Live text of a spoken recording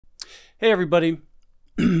Hey everybody,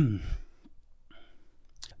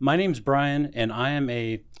 my name's Brian and I am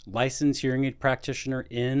a licensed hearing aid practitioner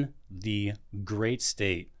in the great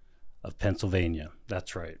state of Pennsylvania.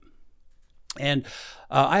 That's right. And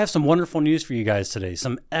I have some wonderful news for you guys today,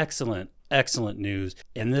 some excellent news.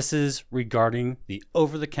 And this is regarding the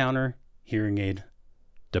over-the-counter hearing aid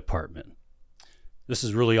department. This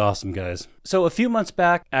is really awesome, guys. So a few months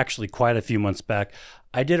back, actually quite a few months back,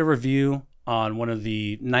 I did a review on one of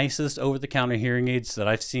the nicest over-the-counter hearing aids that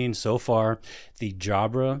I've seen so far, the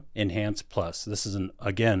Jabra Enhance Plus. This is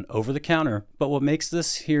again, over-the-counter, but what makes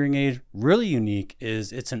this hearing aid really unique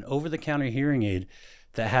is it's an over-the-counter hearing aid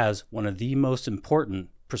that has one of the most important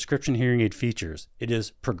prescription hearing aid features. It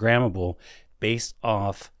is programmable based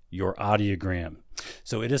off your audiogram.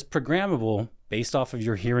 So it is programmable based off of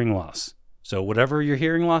your hearing loss. So whatever your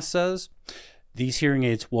hearing loss says, these hearing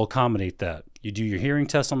aids will accommodate that. You do your hearing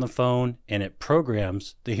test on the phone and it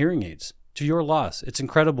programs the hearing aids to your loss. It's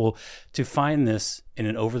incredible to find this in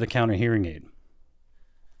an over-the-counter hearing aid.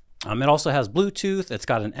 It also has Bluetooth, it's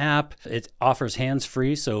got an app, it offers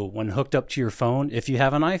hands-free, so when hooked up to your phone, if you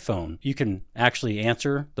have an iPhone, you can actually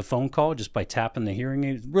answer the phone call just by tapping the hearing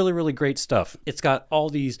aid. Really great stuff. It's got all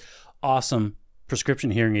these awesome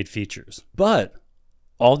prescription hearing aid features, but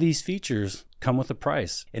all these features come with a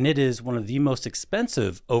price, and it is one of the most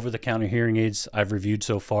expensive over-the-counter hearing aids I've reviewed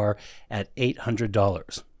so far at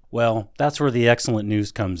 $800. Well, that's where the excellent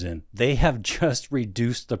news comes in. They have just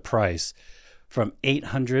reduced the price from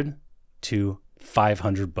 $800 to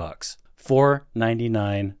 $500,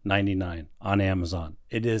 $499.99 on Amazon.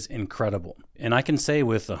 It is incredible. And I can say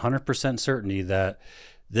with 100% certainty that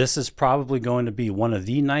this is probably going to be one of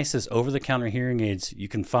the nicest over-the-counter hearing aids you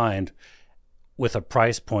can find with a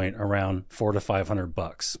price point around $400 to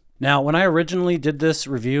 $500. Now, when I originally did this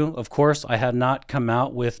review, of course, I had not come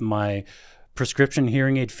out with my prescription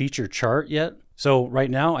hearing aid feature chart yet. So right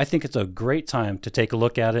now, I think it's a great time to take a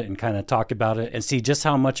look at it and kind of talk about it and see just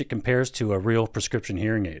how much it compares to a real prescription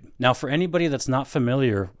hearing aid. Now, for anybody that's not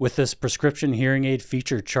familiar with this prescription hearing aid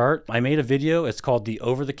feature chart, I made a video. It's called the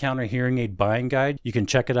Over-the-Counter Hearing Aid Buying Guide. You can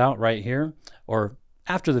check it out right here, or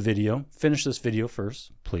after the video. Finish this video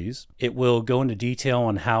first, please. It will go into detail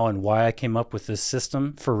on how and why I came up with this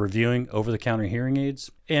system for reviewing over-the-counter hearing aids.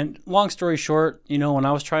 And long story short, when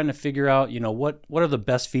I was trying to figure out, what are the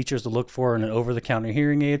best features to look for in an over-the-counter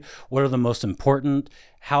hearing aid? What are the most important?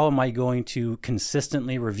 How am I going to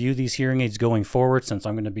consistently review these hearing aids going forward, since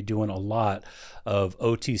I'm going to be doing a lot of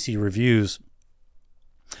OTC reviews?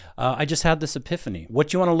 I just had this epiphany.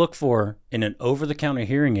 What you want to look for in an over-the-counter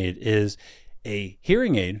hearing aid is a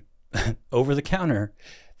hearing aid over the counter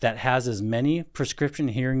that has as many prescription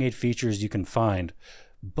hearing aid features you can find,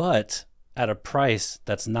 but at a price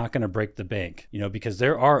that's not going to break the bank. Because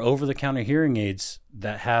there are over the counter hearing aids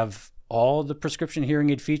that have all the prescription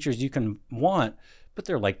hearing aid features you can want, but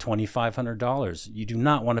they're like $2,500. You do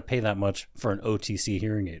not want to pay that much for an OTC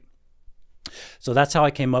hearing aid. So that's how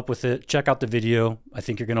I came up with it. Check out the video. I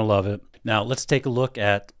think you're going to love it. Now let's take a look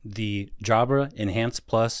at the Jabra Enhance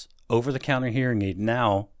Plus over-the-counter hearing aid,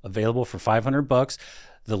 now available for $500.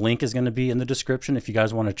 The link is going to be in the description if you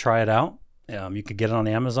guys want to try it out. You could get it on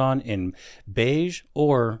Amazon in beige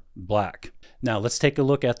or black. Now let's take a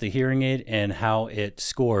look at the hearing aid and how it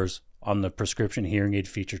scores on the prescription hearing aid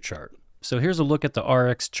feature chart. So here's a look at the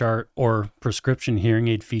RX chart, or prescription hearing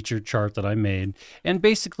aid feature chart, that I made. And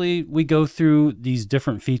basically we go through these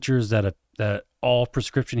different features that all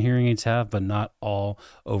prescription hearing aids have, but not all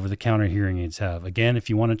over-the-counter hearing aids have. Again, if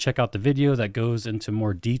you want to check out the video that goes into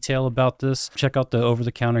more detail about this, check out the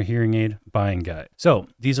over-the-counter hearing aid buying guide. So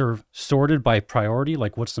these are sorted by priority,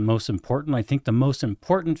 like what's the most important. I think the most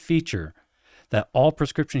important feature that all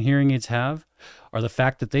prescription hearing aids have are the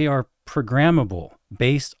fact that they are programmable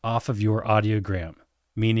based off of your audiogram,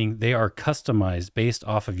 meaning they are customized based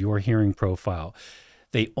off of your hearing profile.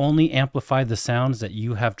 They only amplify the sounds that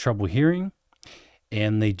you have trouble hearing,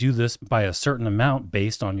 and they do this by a certain amount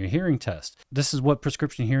based on your hearing test. This is what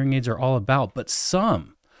prescription hearing aids are all about, but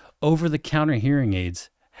some over-the-counter hearing aids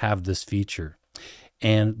have this feature,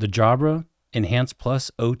 and the Jabra Enhance Plus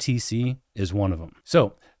OTC is one of them.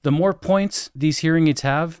 So the more points these hearing aids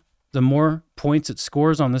have, the more points it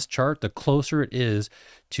scores on this chart, the closer it is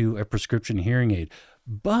to a prescription hearing aid.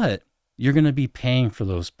 But you're going to be paying for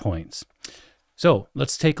those points. So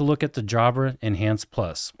let's take a look at the Jabra Enhance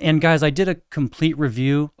Plus. And guys, I did a complete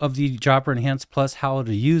review of the Jabra Enhance Plus, how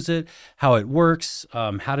to use it, how it works,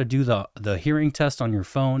 how to do the hearing test on your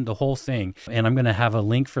phone, the whole thing. And I'm going to have a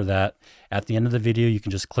link for that at the end of the video. You can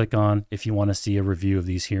just click on if you want to see a review of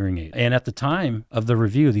these hearing aids. And at the time of the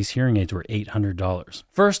review, these hearing aids were $800.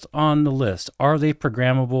 First on the list, are they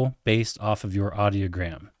programmable based off of your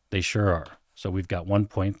audiogram? They sure are. So we've got 1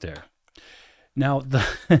 point there. Now,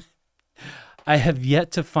 I have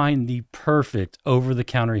yet to find the perfect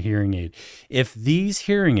over-the-counter hearing aid. If these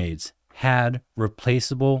hearing aids had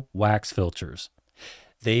replaceable wax filters,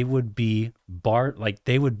 they would be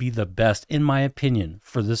they would be the best, in my opinion,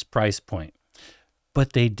 for this price point.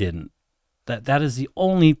 But they didn't. That is the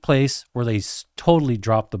only place where they totally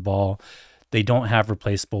dropped the ball. They don't have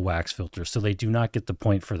replaceable wax filters, so they do not get the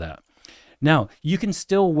point for that. Now, you can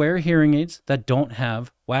still wear hearing aids that don't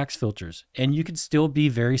have wax filters, and you can still be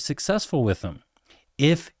very successful with them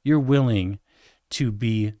if you're willing to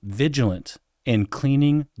be vigilant in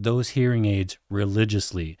cleaning those hearing aids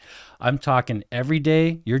religiously. I'm talking every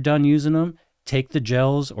day you're done using them, take the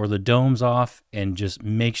gels or the domes off and just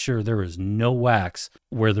make sure there is no wax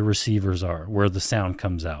where the receivers are, where the sound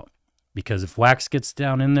comes out. Because if wax gets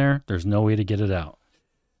down in there, there's no way to get it out.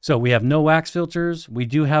 So we have no wax filters. We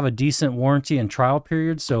do have a decent warranty and trial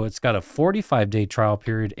period. So it's got a 45-day trial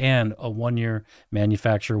period and a 1-year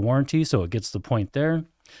manufacturer warranty. So it gets the point there.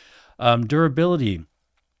 Durability.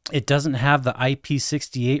 It doesn't have the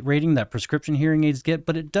IP68 rating that prescription hearing aids get,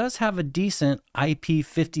 but it does have a decent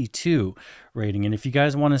IP52 rating. And if you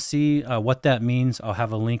guys want to see what that means, I'll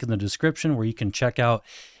have a link in the description where you can check out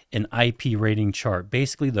an IP rating chart.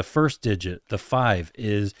 Basically, the first digit, the 5,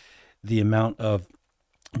 is the amount of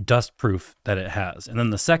dust proof that it has, and then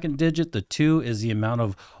the second digit, the 2, is the amount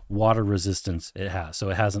of water resistance it has. So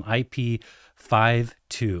it has an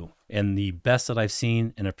IP52, and the best that I've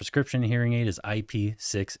seen in a prescription hearing aid is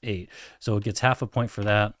IP68. So it gets half a point for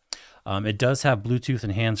that. It does have Bluetooth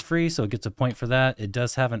and hands-free, so it gets a point for that. It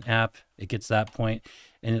does have an app, it gets that point,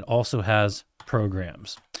 and it also has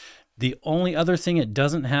programs. The only other thing it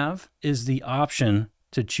doesn't have is the option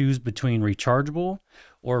to choose between rechargeable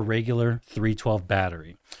or regular 312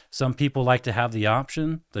 battery. Some people like to have the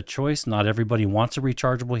option, the choice. Not everybody wants a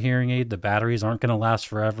rechargeable hearing aid. The batteries aren't going to last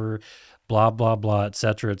forever, blah, blah, blah,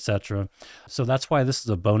 etc., etc. So that's why this is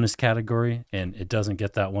a bonus category, and it doesn't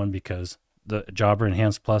get that one because the Jabra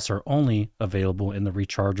Enhance Plus are only available in the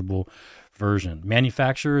rechargeable version.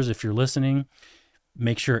 Manufacturers, if you're listening,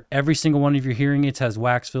 make sure every single one of your hearing aids has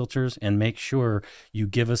wax filters, and make sure you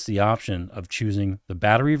give us the option of choosing the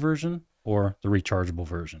battery version or the rechargeable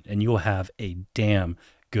version, and you'll have a damn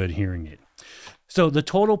good hearing aid. So the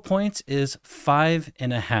total points is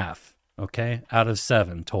 5.5, okay, out of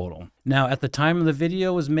 7 total. Now, at the time of the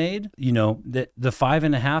video was made, you know, the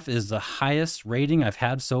 5.5 is the highest rating I've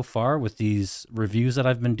had so far with these reviews that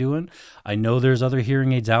I've been doing. I know there's other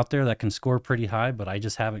hearing aids out there that can score pretty high, but I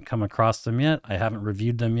just haven't come across them yet. I haven't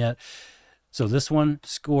reviewed them yet. So this one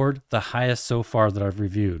scored the highest so far that I've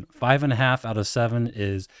reviewed. 5.5 out of 7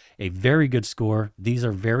 is a very good score. These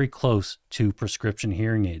are very close to prescription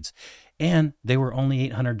hearing aids, and they were only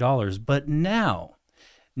 $800. But now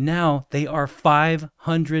they are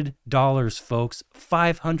 $500, folks.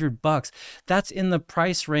 $500. That's in the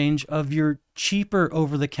price range of your cheaper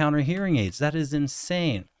over-the-counter hearing aids. That is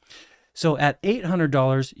insane. So at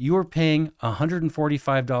 $800, you're paying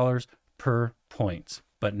 $145 per point.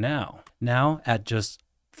 But now at just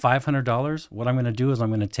 $500, what I'm going to do is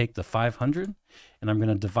I'm going to take the 500 and I'm going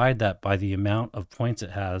to divide that by the amount of points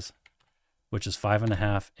it has, which is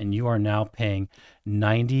 5.5, and you are now paying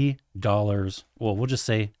 $90. Well, we'll just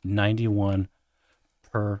say $91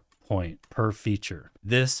 per point, per feature.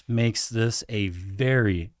 This makes this a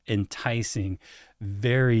very enticing,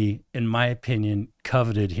 very, in my opinion,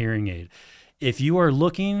 coveted hearing aid. If you are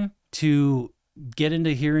looking to get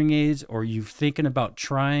into hearing aids, or you're thinking about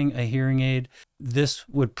trying a hearing aid, this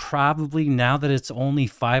would probably, now that it's only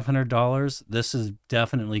 $500, this is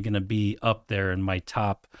definitely going to be up there in my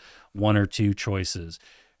top 1 or 2 choices.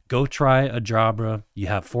 Go try a Jabra. You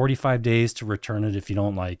have 45 days to return it if you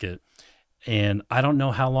don't like it. And I don't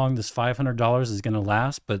know how long this $500 is going to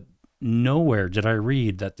last, but nowhere did I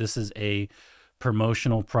read that this is a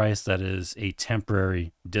promotional price that is a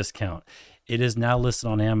temporary discount. It is now listed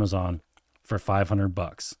on Amazon for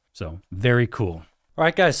 $500. So very cool. All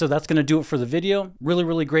right, guys, so that's going to do it for the video. Really,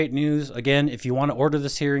 really great news. Again, if you want to order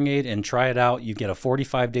this hearing aid and try it out, you get a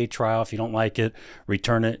 45-day trial. If you don't like it,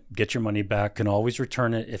 return it, get your money back. Can always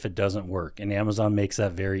return it if it doesn't work, and Amazon makes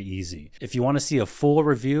that very easy. If you want to see a full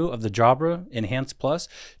review of the Jabra Enhance Plus,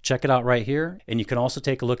 check it out right here. And you can also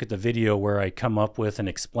take a look at the video where I come up with and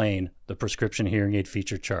explain the prescription hearing aid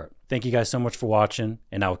feature chart. Thank you guys so much for watching,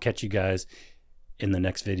 and I will catch you guys in the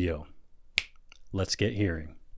next video. Let's get hearing.